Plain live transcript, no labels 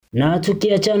Na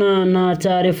tukiachana na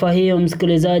taarifa hiyo,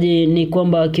 msikilizaji, ni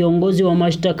kwamba kiongozi wa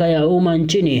mashtaka ya umma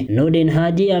nchini Nurdin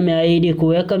Haji ameahidi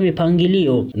kuweka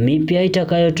mipangilio mipya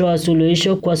itakayotoa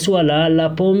suluhisho kwa suala la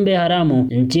pombe haramu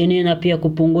nchini na pia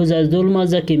kupunguza dhulma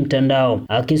za kimtandao.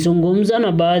 Akizungumza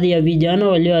na baadhi ya vijana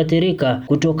walioathirika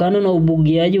kutokana na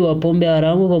ubugiaji wa pombe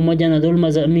haramu pamoja na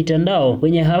dhulma za mitandao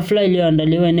kwenye hafla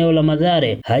iliyoandaliwa eneo la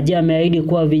Mathare, Haji ameahidi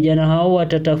kuwa vijana hao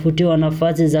watatafutiwa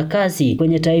nafasi za kazi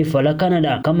kwenye taifa la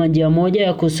Canada kama njia moja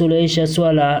ya kusuluhisha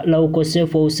swala la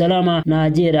ukosefu wa usalama na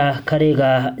ajira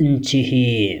katika nchi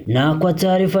hii. Na kwa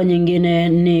taarifa nyingine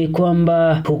ni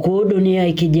kwamba huku dunia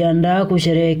ikijiandaa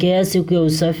kusherehekea siku ya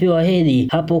usafi wa hedhi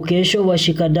hapo kesho,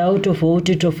 washikadau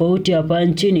tofauti hapa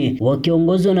nchini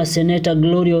wakiongozwa na Seneta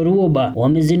Gloria Oruoba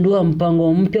wamezindua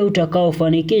mpango mpya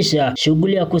utakaofanikisha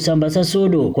shughuli ya kusambaza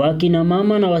sodo kwa akina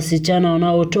mama na wasichana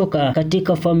wanaotoka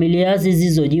katika familia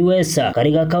zisizojiweza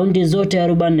katika kaunti zote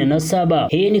 47.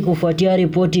 Hii ni kufuatia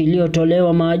ripoti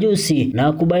iliyotolewa majuzi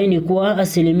na kubaini kuwa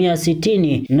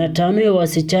 65% ya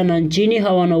wasichana nchini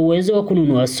hawana uwezo wa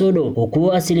kununua sodo, huku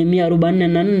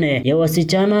 44% ya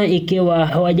wasichana ikiwa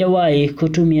hawajawahi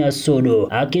kutumia sodo.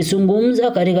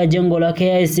 Akizungumza katika jengo la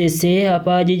KICC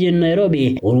hapa jijini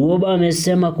Nairobi, Oruoba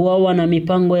amesema kuwa wana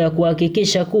mipango ya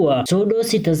kuhakikisha kuwa sodo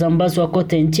zitasambazwa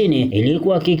kote nchini ili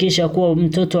kuhakikisha kuwa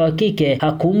mtoto wa kike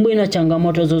hakumbwi na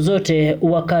changamoto zozote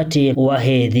wakati wa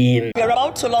hedhi. We are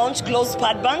about to launch Closed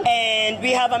Pad Bank and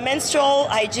we have a menstrual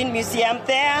hygiene museum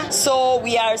there. So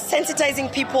we are sensitizing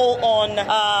people on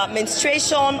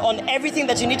menstruation, on everything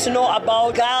that you need to know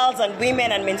about girls and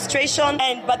women and menstruation.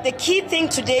 But the key thing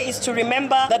today is to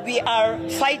remember that we are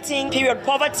fighting period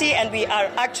poverty and we are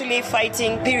actually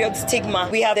fighting period stigma.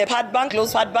 We have the Pad Bank,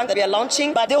 Closed Pad Bank that we are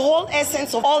launching, but the whole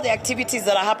essence of all the activities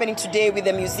that are happening today with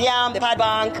the museum, the Pad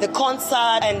Bank, the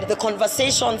concert and the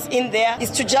conversations in there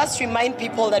is to just remind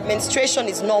people that menstruation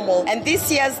is normal. And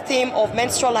this year's theme of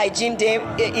Menstrual Hygiene Day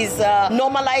is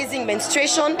normalizing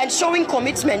menstruation and showing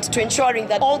commitment to ensuring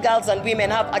that all girls and women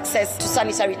have access to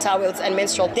sanitary towels and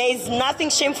menstrual. There is nothing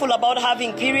shameful about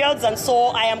having periods, and so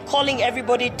I am calling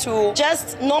everybody to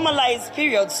just normalize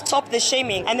periods, stop the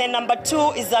shaming. And then number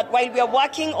 2 is that while we are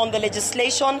working on the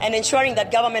legislation and ensuring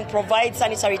that government provides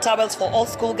sanitary towels for all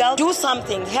schoolgirls, do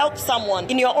something, help someone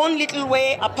in your own little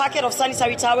way. A packet of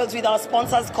sanitary towels with our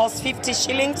sponsors costs 50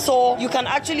 shillings, so you can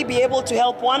actually be able to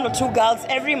help 1 or 2 girls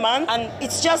every month. And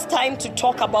it's just time to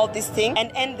talk about this thing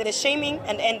and end the shaming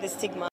and end the stigma.